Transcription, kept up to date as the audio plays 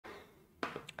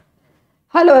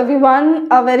Hello everyone,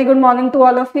 a very good morning to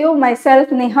all of you.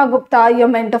 Myself Neha Gupta, your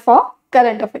mentor for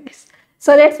current affairs.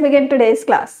 So let's begin today's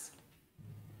class.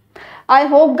 I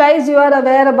hope guys you are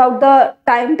aware about the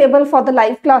timetable for the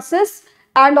live classes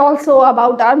and also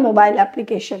about our mobile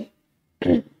application.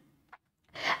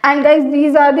 And guys,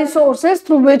 these are the sources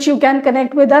through which you can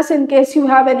connect with us in case you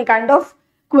have any kind of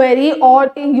query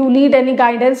or you need any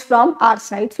guidance from our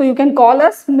side. So you can call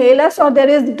us, mail us, or there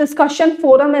is discussion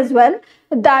forum as well,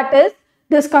 that is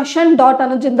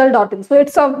discussion.anujindal.in. So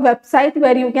it's a website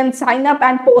where you can sign up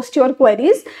and post your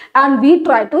queries and we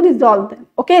try to resolve them.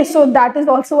 Okay, so that is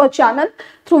also a channel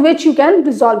through which you can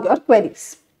resolve your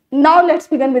queries. Now let's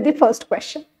begin with the first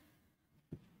question.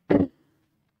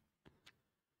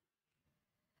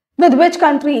 With which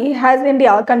country has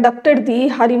India conducted the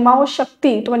Harimau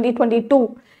Shakti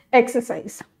 2022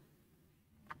 exercise?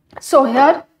 So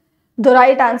here the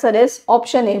right answer is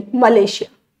option A, Malaysia.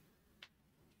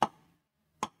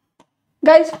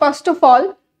 Guys, first of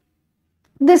all,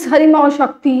 this Harimau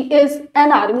Shakti is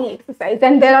an army exercise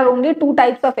and there are only two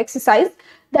types of exercise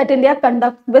that India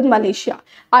conducts with Malaysia.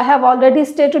 I have already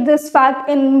stated this fact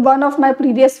in one of my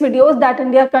previous videos that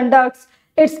India conducts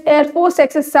its Air Force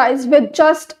exercise with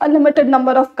just a limited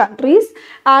number of countries,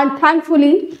 and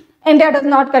thankfully India does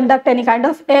not conduct any kind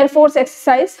of Air Force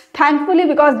exercise. Thankfully,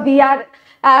 because we are,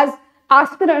 as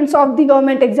aspirants of the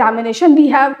government examination, we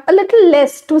have a little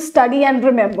less to study and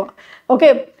remember.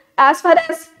 Okay, as far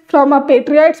as from a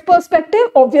patriot's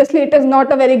perspective, obviously it is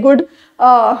not a very good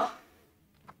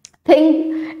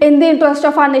thing in the interest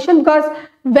of our nation, because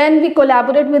when we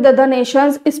collaborate with other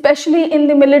nations, especially in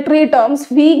the military terms,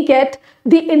 we get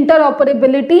the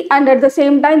interoperability and at the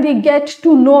same time we get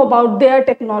to know about their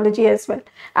technology as well.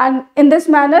 And in this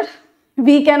manner,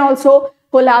 we can also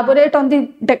collaborate on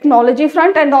the technology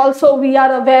front, and also we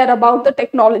are aware about the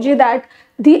technology that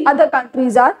the other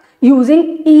countries are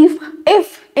using.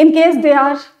 If in case they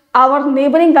are our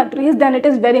neighboring countries, then it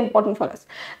is very important for us.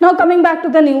 Now coming back to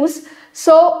the news,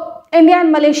 so India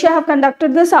and Malaysia have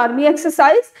conducted this army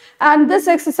exercise and this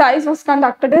exercise was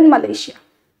conducted in Malaysia.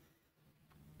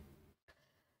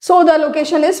 So the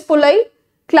location is Pulai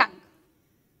Klang.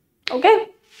 Okay,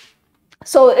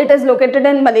 so it is located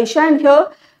in Malaysia, and here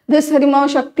this Harimau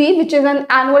Shakti, which is an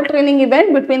annual training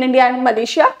event between India and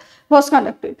Malaysia, was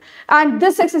conducted, and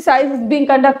this exercise is being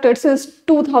conducted since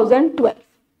 2012.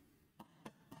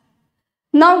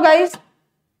 Now guys,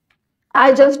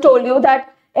 I just told you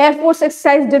that Air Force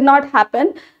exercise did not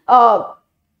happen.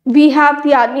 We have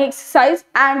the army exercise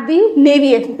and the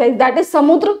navy exercise, that is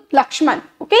Samudra Lakshman.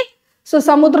 Okay, so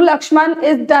Samudra Lakshman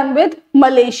is done with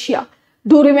Malaysia.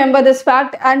 Do remember this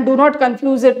fact and do not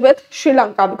confuse it with Sri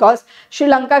Lanka, because Sri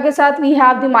Lanka ke saath we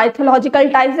have the mythological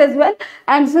ties as well,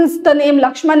 and since the name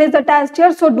Lakshman is attached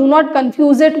here, so do not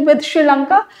confuse it with Sri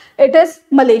Lanka. It is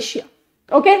Malaysia.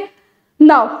 Okay,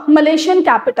 now Malaysian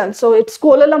capital, so it's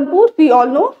Kuala Lumpur. We all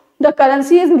know the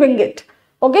currency is ringgit.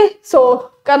 Okay,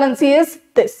 so currency is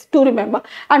this, to remember,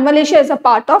 and Malaysia is a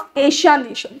part of Asian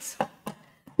nations.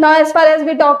 Now as far as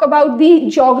we talk about the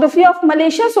geography of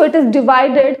Malaysia, so it is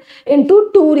divided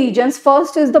into two regions.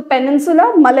 First is the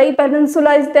peninsula, Malay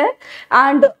Peninsula is there,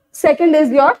 and second is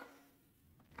your,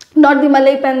 not the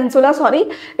Malay Peninsula, sorry,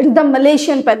 it is the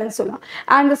Malaysian Peninsula,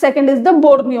 and the second is the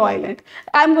Borneo Island.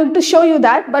 I am going to show you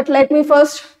that, but let me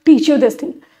first teach you this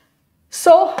thing.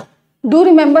 So do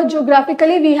remember,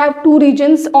 geographically we have two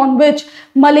regions on which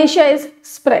Malaysia is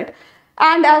spread.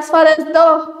 And as far as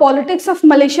the politics of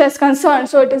Malaysia is concerned,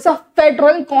 so it is a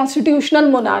federal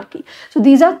constitutional monarchy. So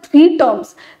these are three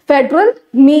terms. Federal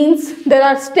means there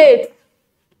are states,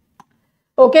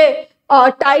 okay,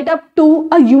 tied up to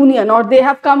a union, or they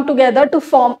have come together to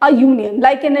form a union.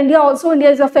 Like in India also,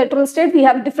 India is a federal state. We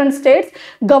have different states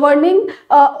governing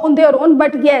on their own,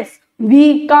 but yes,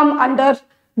 we come under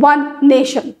one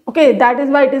nation. Okay, that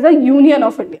is why it is a union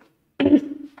of India.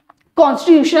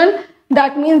 Constitution,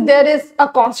 that means there is a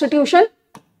constitution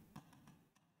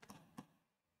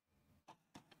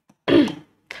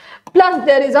plus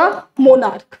there is a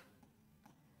monarch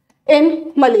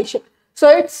in Malaysia. So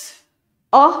it's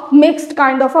a mixed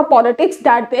kind of a politics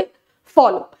that they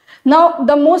follow. Now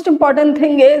the most important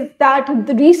thing is that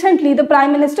recently the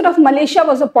Prime Minister of Malaysia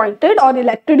was appointed or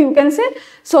elected, you can say.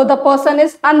 So the person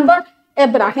is Anwar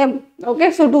Ibrahim.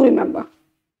 Okay, so do remember.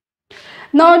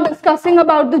 Now discussing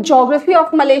about the geography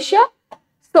of Malaysia.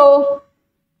 So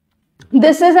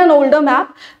this is an older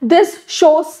map. This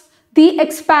shows the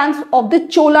expanse of the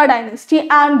Chola dynasty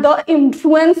and the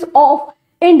influence of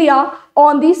India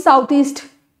on the Southeast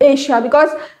Asia, because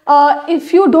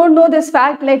if you don't know this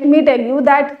fact, let me tell you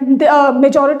that the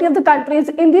majority of the countries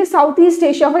in the Southeast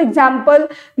Asia, for example,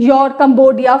 your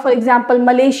Cambodia, for example,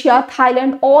 Malaysia,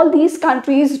 Thailand, all these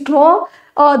countries draw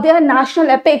their national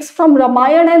epics from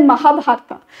Ramayana and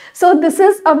Mahabharata. So this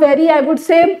is a very, I would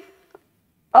say,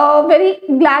 a very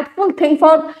gladful thing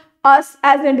for us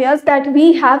as Indians, that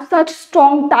we have such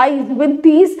strong ties with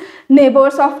these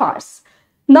neighbors of ours.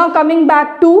 Now coming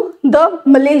back to the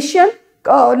Malaysian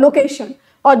location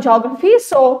or geography.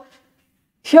 So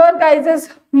here guys is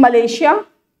Malaysia.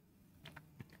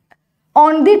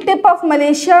 On the tip of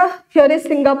Malaysia, here is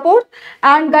Singapore,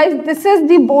 and guys, this is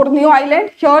the Borneo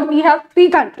Island. Here we have three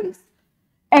countries: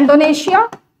 Indonesia,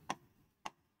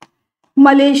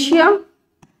 Malaysia,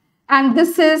 and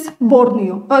this is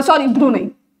Borneo.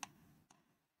 Brunei.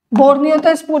 Borneo तो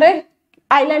इस पूरे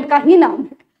island का ही नाम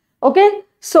है. Okay,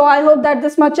 so I hope that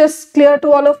this much is clear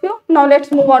to all of you. Now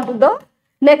let's move on to the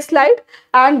next slide.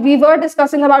 And we were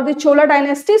discussing about the Chola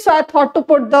dynasty, so I thought to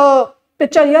put the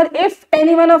picture here. If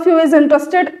any one of you is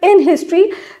interested in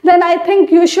history, then I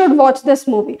think you should watch this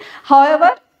movie.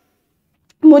 However,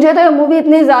 मुझे तो ये movie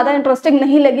इतनी ज़्यादा interesting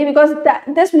नहीं लगी, because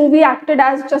this movie acted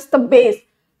as just the base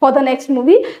for the next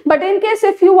movie. But in case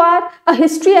if you are a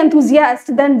history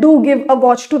enthusiast, then do give a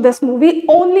watch to this movie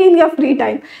only in your free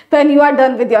time when you are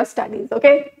done with your studies.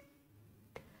 Okay.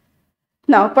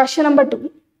 Now question number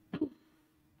 2.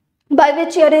 By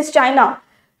which year is China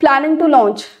planning to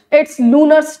launch its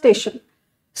lunar station?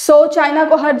 So China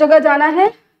को हर जगह जाना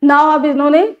है. Now अब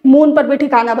इन्होंने moon पर भी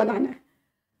ठिकाना बनाना है.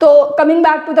 So coming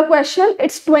back to the question,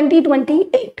 it's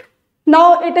 2028.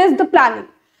 Now it is the planning.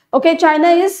 Okay, China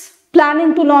is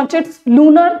planning to launch its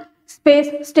lunar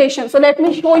space station. So let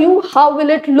me show you how will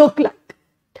it look like.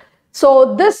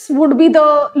 So this would be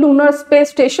the lunar space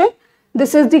station.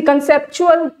 This is the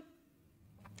conceptual,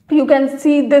 you can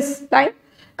see this line,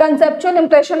 conceptual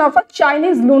impression of a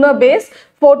Chinese lunar base.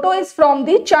 Photo is from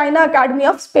the China Academy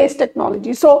of Space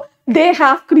Technology. So they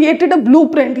have created a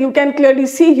blueprint, you can clearly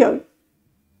see here.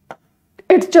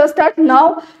 It's just that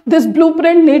now this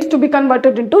blueprint needs to be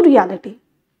converted into reality.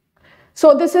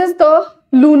 So this is the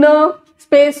lunar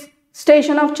space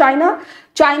station of China.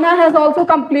 China has also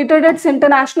completed its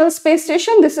international space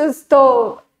station. This is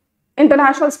the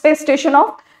international space station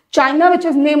of China, which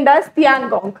is named as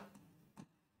Tiangong.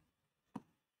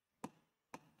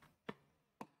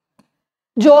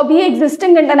 जो भी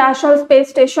existing international space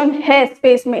station है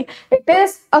space में, it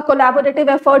is a collaborative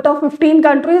effort of 15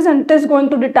 countries and it is going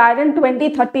to retire in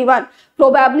 2031.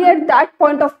 Probably at that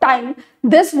point of time,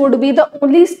 this would be the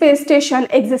only space station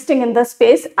existing in the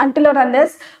space until or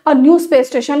unless a new space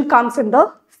station comes in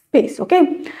the space.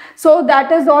 Okay, so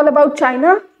that is all about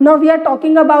China. Now we are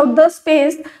talking about the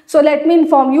space. So let me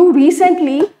inform you,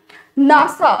 recently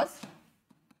NASA's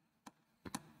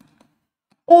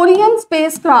Orion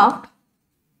spacecraft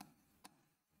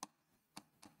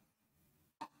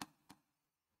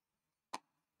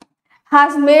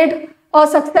has made a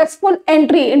successful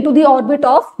entry into the orbit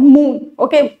of moon.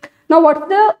 Okay, now what's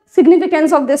the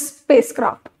significance of this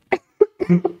spacecraft?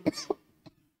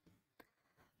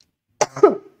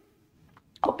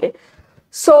 Okay,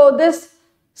 so this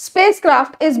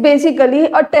spacecraft is basically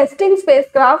a testing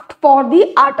spacecraft for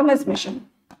the Artemis mission.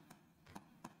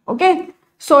 Okay,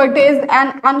 so it is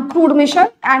an uncrewed mission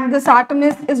and this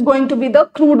Artemis is going to be the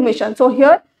crewed mission. So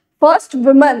here first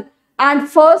women and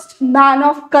first man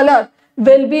of color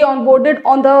will be onboarded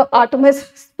on the Artemis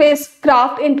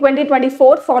spacecraft in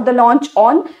 2024 for the launch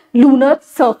on lunar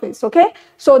surface. Okay,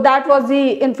 so that was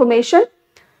the information.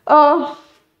 Now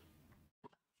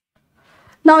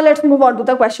let's move on to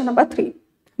the question number 3.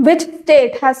 Which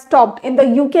state has topped in the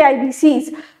UK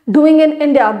IBC's Doing in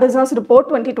India Business Report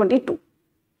 2022?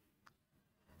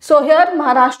 So here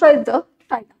Maharashtra is the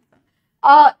right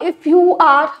answer. If you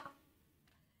are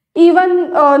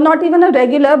even not even a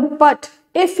regular, but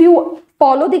if you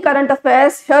follow the current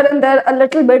affairs here and there a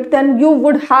little bit, then you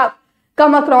would have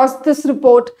come across this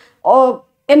report,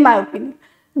 in my opinion.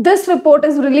 This report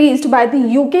is released by the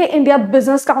UK India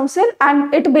Business Council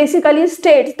and it basically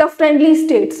states the friendly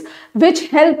states which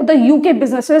help the UK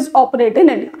businesses operate in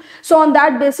India. So on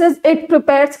that basis, it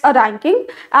prepares a ranking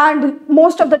and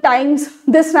most of the times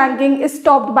this ranking is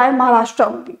topped by Maharashtra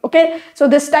only. Okay, so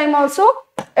this time also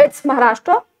it's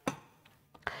Maharashtra.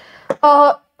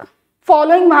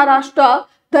 Following Maharashtra,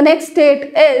 the next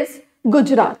state is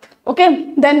Gujarat.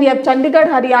 Okay, then we have Chandigarh,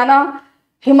 Haryana,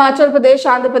 Himachal Pradesh,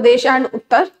 Andhra Pradesh and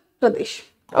Uttar Pradesh.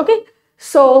 Okay,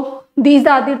 so these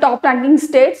are the top ranking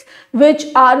states which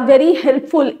are very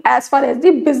helpful as far as the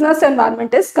business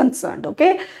environment is concerned.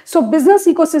 Okay, so business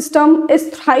ecosystem is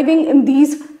thriving in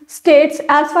these states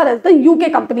as far as the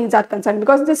UK companies are concerned,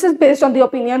 because this is based on the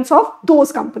opinions of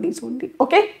those companies only.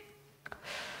 Okay.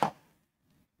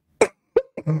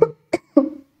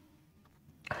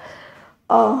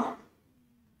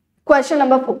 Question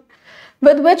number 4.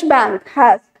 With which bank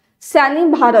has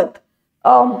SEBI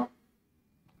Bharat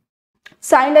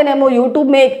signed an MOU to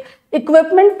make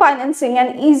equipment financing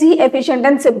an easy, efficient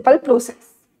and simple process?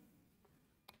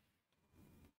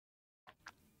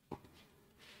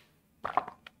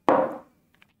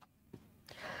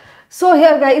 So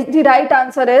here guys, the right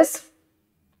answer is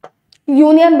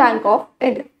Union Bank of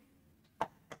India.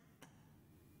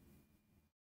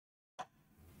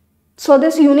 So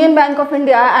this Union Bank of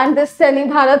India and this SEBI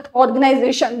Bharat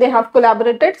organization, they have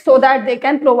collaborated so that they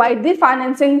can provide the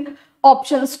financing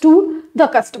options to the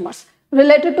customers.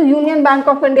 Related to Union Bank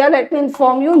of India, let me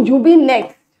inform you, UB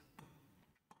Next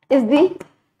is the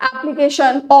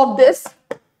application of this.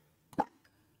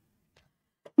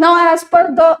 Now, as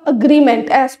per the agreement,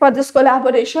 as per this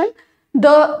collaboration,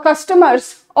 the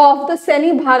customers of the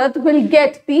SEBI Bharat will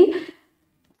get the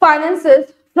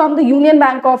finances from the Union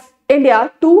Bank of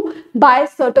India to buy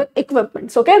certain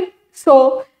equipments. Okay,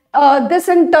 so this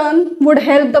in turn would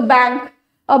help the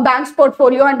bank's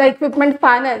portfolio and the equipment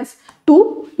finance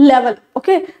to level.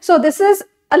 Okay, so this is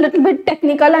a little bit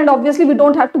technical, and obviously we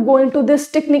don't have to go into this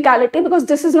technicality because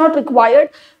this is not required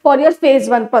for your phase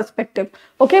 1 perspective.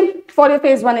 Okay, for your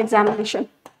phase 1 examination.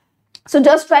 So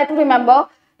just try to remember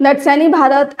that SEBI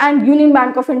Bharat and Union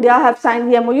Bank of India have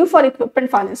signed the MOU for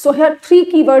equipment finance. So here 3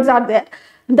 keywords are there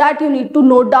that you need to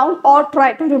note down or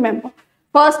try to remember.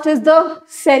 First is the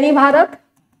SEBI Bharat.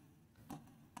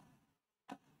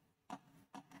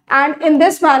 And in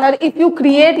this manner, if you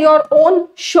create your own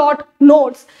short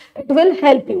notes, it will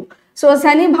help you. So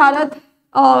SEBI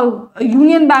Bharat,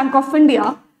 Union Bank of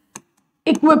India,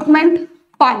 equipment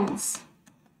finance.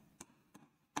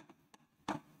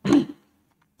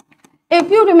 If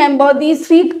you remember these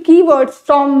 3 keywords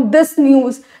from this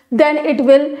news, then it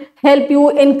will help you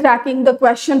in cracking the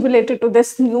question related to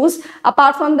this news.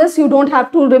 Apart from this, you don't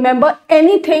have to remember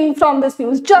anything from this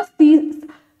news, just these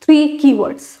 3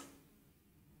 keywords.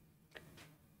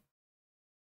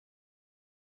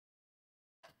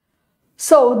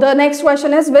 So the next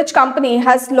question is, which company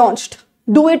has launched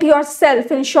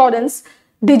do-it-yourself insurance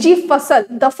Digi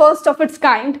Fasal, the first of its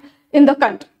kind in the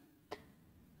country?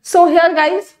 So here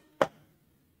guys,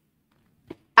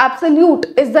 Absolute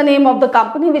is the name of the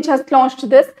company which has launched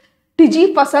this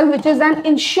Digi Fasal, which is an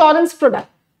insurance product.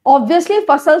 Obviously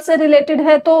Fasal se related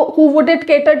hai, to who would it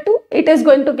cater to? It is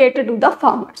going to cater to the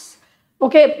farmers.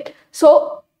 Okay,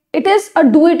 so it is a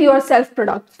do-it-yourself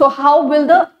product. So how will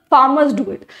the farmers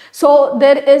do it? So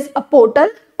there is a portal.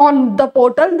 On the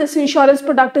portal, this insurance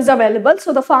product is available.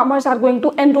 So the farmers are going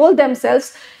to enroll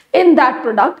themselves in that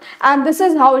product, and this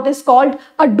is how it is called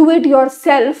a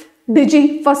do-it-yourself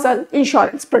Digi Fasal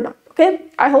insurance product. Okay,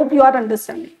 I hope you are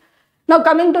understanding. Now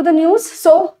coming to the news,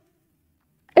 so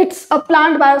it's a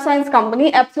plant bioscience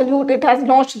company, Absolute. It has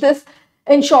launched this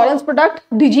insurance product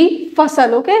Digi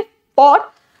Fasal, okay, for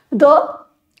the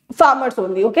farmers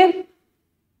only. Okay,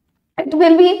 it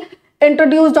will be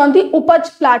introduced on the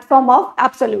Upaj platform of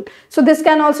Absolute. So this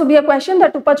can also be a question,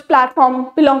 that Upaj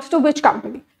platform belongs to which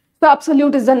company? So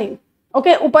Absolute is the name.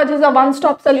 Okay, Upaj is a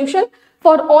one-stop solution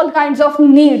for all kinds of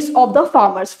needs of the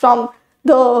farmers, from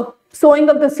the sowing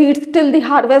of the seeds till the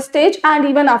harvest stage, and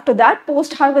even after that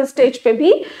post-harvest stage pe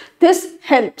bhi this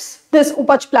helps. This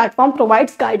Upaj platform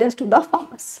provides guidance to the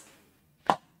farmers.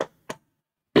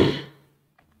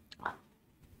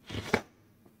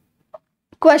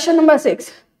 Question number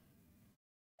 6.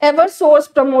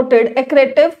 Eversource promoted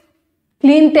Accretive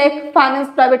Clean Tech Finance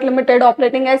Private Limited,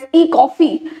 operating as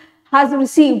eCoffee, has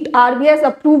received RBI's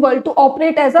approval to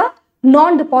operate as a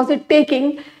non-deposit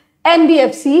taking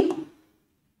NBFC.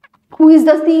 Who is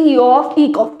the CEO of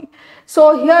eCoffee?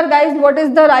 So here guys, what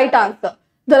is the right answer?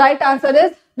 The right answer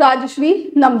is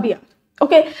Rajshri Nambiar.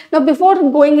 Okay, now before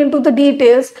going into the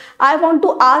details, I want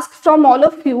to ask from all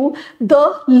of you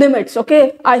the limits.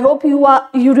 Okay, I hope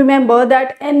you remember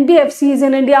that NBFCs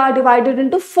in India are divided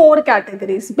into 4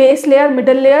 categories: base layer,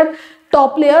 middle layer,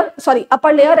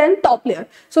 upper layer and top layer.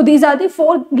 So these are the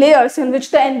 4 layers in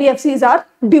which the NBFCs are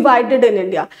divided in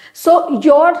India. So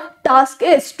your task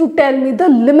is to tell me the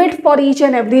limit for each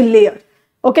and every layer.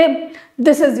 Okay,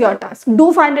 this is your task.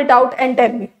 Do find it out and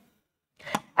tell me.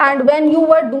 And when you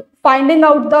were finding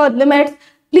out the limits,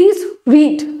 please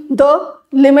read the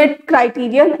limit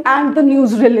criterion and the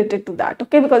news related to that.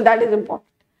 Okay, because that is important.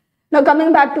 Now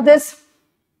coming back to this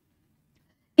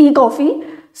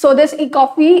eCoffee. So this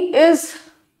eCoffee is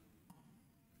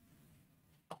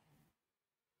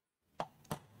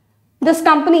this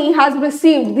company has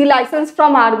received the license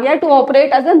from RBI to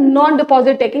operate as a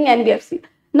non-deposit taking NBFC.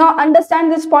 Now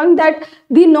understand this point, that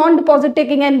the non-deposit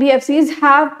taking NBFCs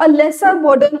have a lesser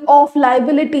burden of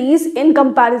liabilities in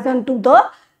comparison to the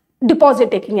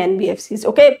deposit taking NBFCs.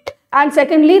 Okay. And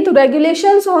secondly, the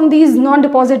regulations on these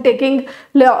non-deposit taking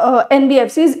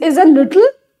NBFCs is a little,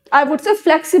 I would say,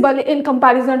 flexible in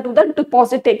comparison to the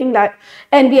deposit taking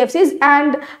NBFCs,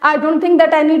 and I don't think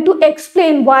that I need to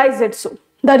explain why is it so.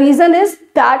 The reason is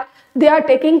that they are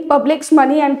taking public's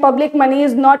money, and public money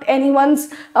is not anyone's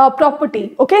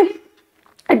property. Okay,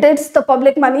 it is the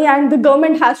public money and the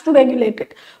government has to regulate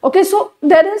it. Okay, so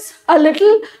there is a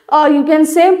little you can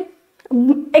say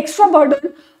extra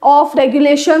burden of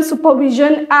regulation,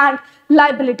 supervision and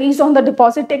liabilities on the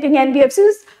deposit taking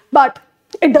NBFCs, but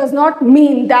it does not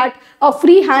mean that a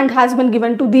free hand has been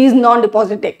given to these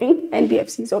non-deposit taking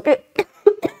NBFCs. Okay.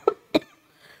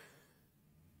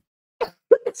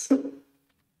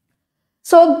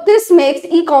 So this makes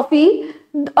e-coffee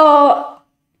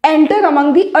enter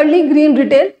among the early green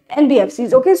retail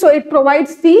NBFCs. Okay, so it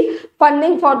provides the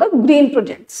funding for the green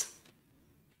projects.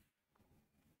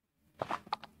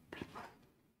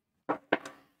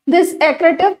 This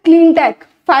Accretive Clean Tech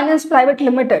Finance Private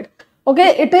Limited,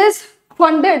 okay, it is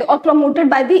funded or promoted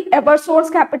by the Eversource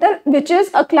Capital, which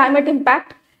is a climate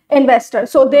impact investor.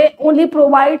 So they only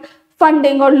provide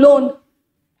funding or loan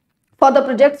for the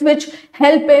projects which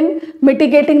help in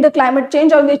mitigating the climate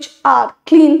change or which are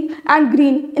clean and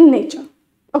green in nature.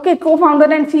 Okay,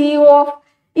 co-founder and CEO of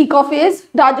e-coffee is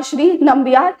Rajashri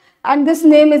Nambiar, and this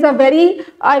name is a very,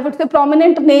 I would say,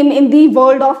 prominent name in the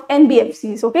world of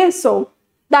NBFCs. Okay, so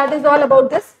that is all about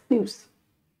this news.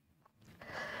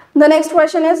 The next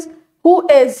question is,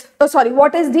 what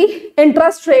is the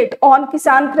interest rate on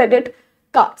Kisan credit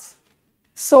cards?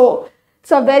 So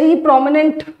it's a very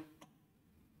prominent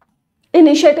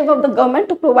initiative of the government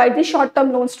to provide the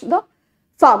short-term loans to the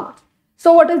farmer.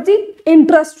 So what is the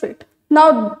interest rate?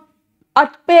 Now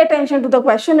pay attention to the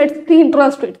question. It's the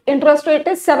interest rate. Interest rate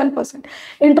is 7%.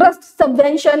 Interest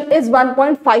subvention is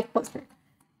 1.5%.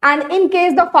 And in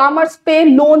case the farmers pay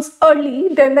loans early,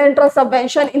 then the interest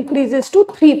subvention increases to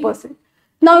 3%.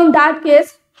 Now in that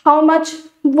case, how much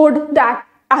would that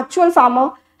actual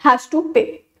farmer has to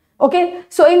pay? Okay,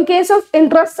 so in case of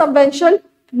interest subvention,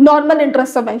 normal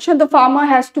interest subvention, the farmer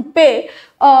has to pay,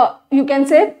 you can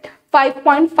say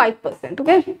 5.5%,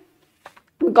 okay,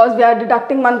 because we are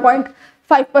deducting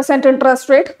 1.5% interest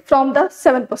rate from the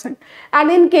 7%.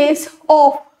 And in case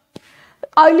of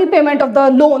early payment of the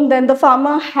loan, then the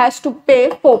farmer has to pay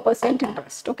 4%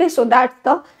 interest. Okay, so that's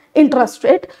the interest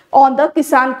rate on the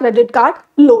Kisan credit card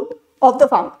loan of the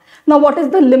farmer. Now what is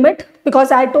the limit?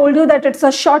 Because I told you that it's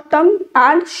a short term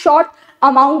and short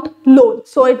amount loan,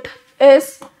 so it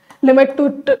is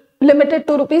limited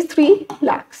to rupees 3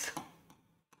 lakhs.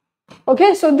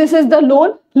 Okay, so this is the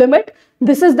loan limit,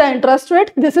 this is the interest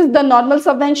rate, this is the normal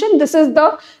subvention, this is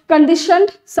the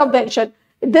conditioned subvention.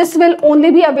 This will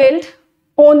only be availed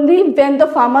only when the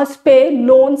farmers pay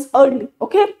loans early.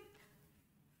 Okay,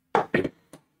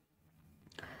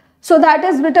 so that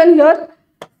is written here.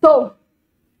 So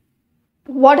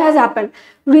what has happened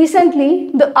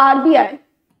recently? The RBI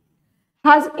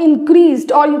has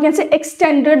increased, or you can say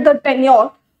extended, the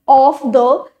tenure of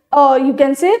the you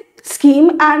can say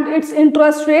scheme and its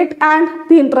interest rate and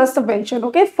the interest subvention,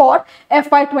 okay, for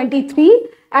FY23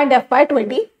 and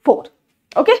FY24.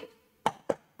 Okay,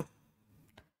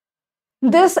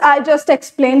 this I just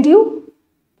explained you,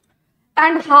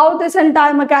 and how this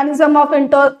entire mechanism of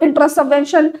interest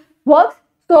subvention works.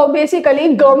 So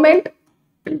basically government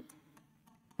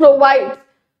provides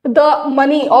the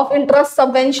money of interest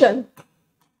subvention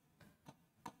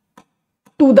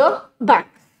to the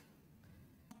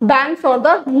banks or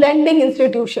the lending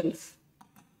institutions,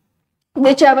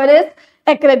 whichever is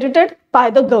accredited by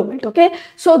the government. Okay,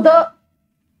 so the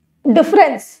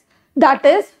difference, that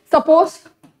is, suppose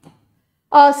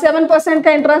 7%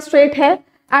 का interest rate है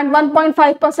and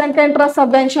 1.5% का interest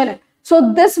subvention है.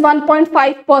 So this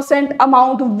 1.5%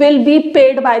 amount will be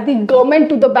paid by the government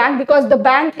to the bank, because the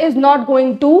bank is not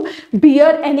going to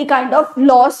bear any kind of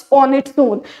loss on its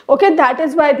own. Okay, that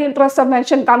is why the interest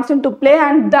subvention comes into play,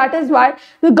 and that is why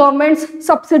the government's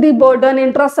subsidy burden,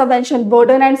 interest subvention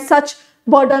burden and such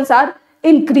burdens are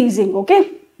increasing.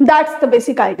 Okay, that's the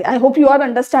basic idea. I hope you are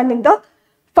understanding the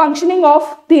functioning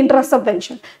of the interest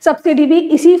subvention. Subsidy भी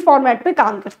इसी format पे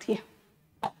काम करती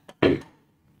है.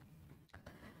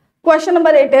 Question number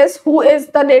 8 is, who is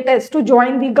the latest to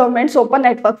join the government's open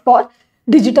network for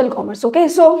digital commerce? Okay,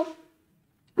 so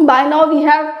by now we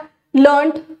have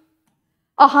learned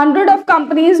 100 of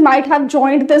companies might have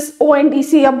joined this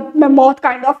ONDC, a mammoth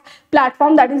kind of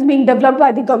platform that is being developed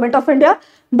by the government of India.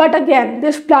 But again,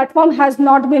 this platform has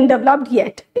not been developed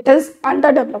yet. It is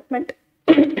under development.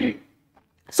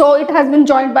 So it has been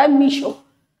joined by Meesho.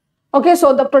 Okay,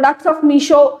 so the products of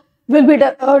Meesho will be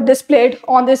displayed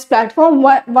on this platform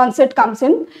once it comes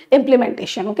in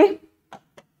implementation. Okay.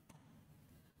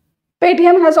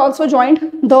 Paytm has also joined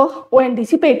the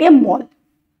ONDC Paytm Mall.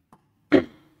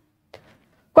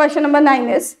 Question number 9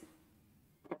 is,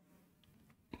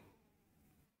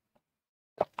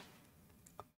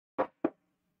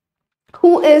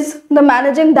 who is the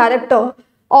managing director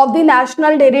of the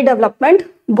National Dairy Development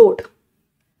Board?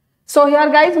 So here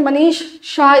guys, Manish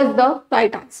Shah is the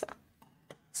right answer.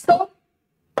 So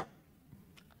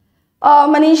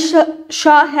Manish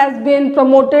Shah has been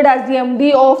promoted as the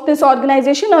MD of this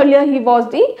organization. Earlier he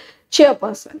was the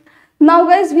chairperson. Now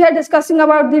guys, we are discussing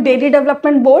about the Dairy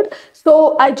Development Board.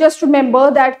 So I just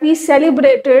remember that we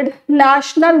celebrated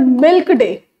National Milk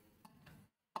Day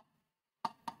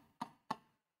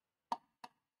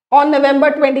on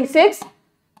November 26th,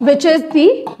 which is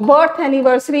the birth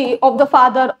anniversary of the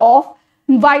father of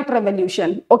White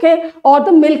Revolution, okay, or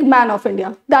the milkman of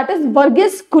India. That is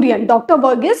Verghese Kurian, Dr.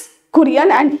 Verghese Kurian,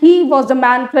 and he was the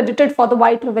man credited for the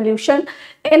White Revolution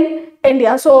in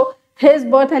India. So his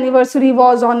birth anniversary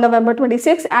was on November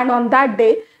 26th, and on that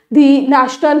day, the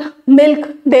National Milk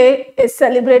Day is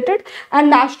celebrated, and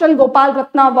National Gopal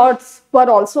Ratna Awards were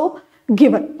also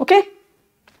given, okay.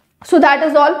 So that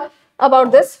is all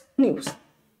about this news.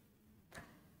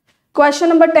 Question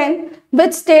number 10.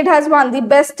 Which state has won the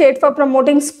best state for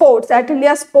promoting sports at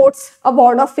India Sports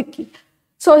Award of FICCI?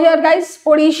 So here guys,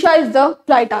 Odisha is the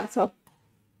right answer.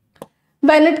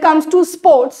 When it comes to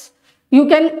sports, you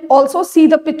can also see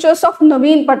the pictures of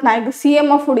Naveen Patnaik, the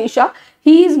CM of Odisha.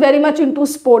 He is very much into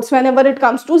sports whenever it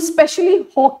comes to especially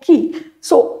hockey.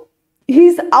 So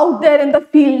he's out there in the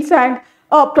fields and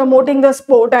promoting the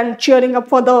sport and cheering up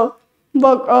for the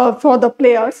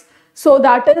players. So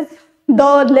that is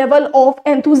the level of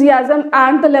enthusiasm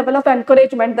and the level of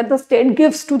encouragement that the state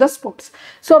gives to the sports.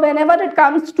 So whenever it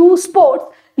comes to sports,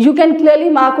 you can clearly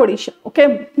mark Odisha,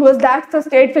 okay, because that's the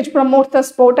state which promotes the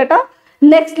sport at a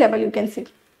next level, you can see.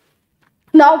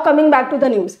 Now coming back to the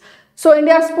news. So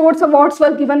India Sports Awards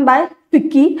were given by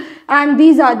FICCI, and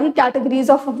these are the categories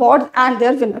of awards and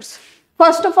their winners.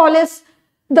 First of all is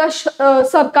the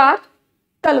Sarkar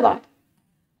Talwar,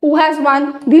 who has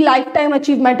won the Lifetime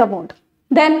Achievement Award.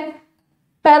 Then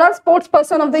Para Sports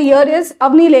Person of the Year is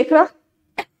Avni Lekra.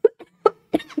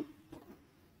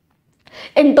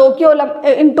 In Tokyo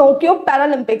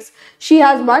Paralympics, she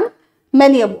has won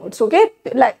many awards, okay.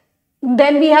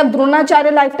 Then we have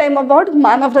Dronacharya Lifetime Award,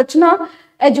 Manav Rachna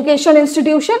Education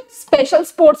Institution, Special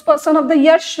Sports Person of the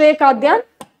Year, Shrey Kadyan.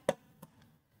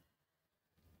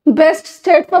 Best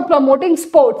state for promoting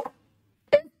sports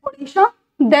is Odisha.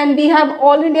 Then we have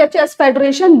All India Chess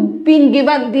Federation being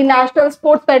given the National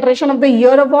Sports Federation of the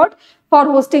Year Award for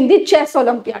hosting the Chess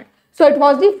Olympiad. So it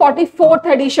was the 44th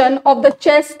edition of the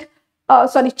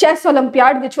Chess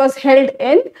Olympiad, which was held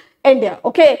in India.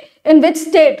 Okay, in which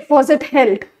state was it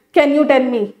held? Can you tell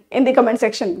me in the comment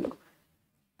section below?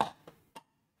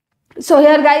 So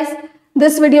here guys,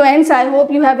 this video ends. I hope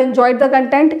you have enjoyed the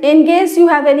content. In case you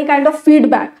have any kind of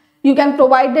feedback, you can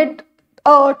provide it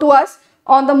to us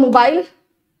on the mobile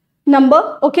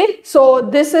number, okay. So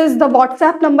this is the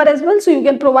WhatsApp number as well, so you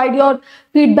can provide your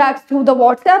feedback through the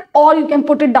WhatsApp, or you can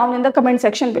put it down in the comment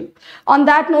section below. On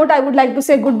that note, I would like to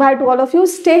say goodbye to all of you.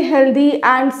 Stay healthy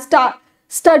and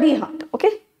study hard,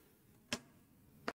 okay.